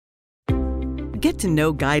Get to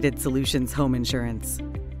know Guided Solutions Home Insurance.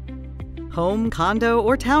 Home, condo,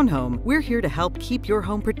 or townhome, we're here to help keep your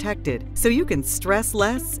home protected so you can stress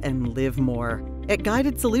less and live more. At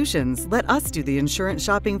Guided Solutions, let us do the insurance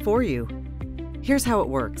shopping for you. Here's how it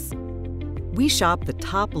works. We shop the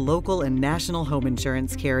top local and national home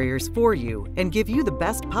insurance carriers for you and give you the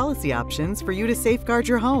best policy options for you to safeguard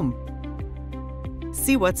your home.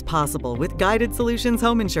 See what's possible with Guided Solutions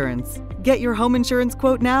Home Insurance. Get your home insurance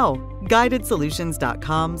quote now.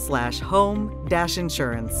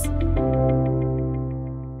 GuidedSolutions.com/home-insurance.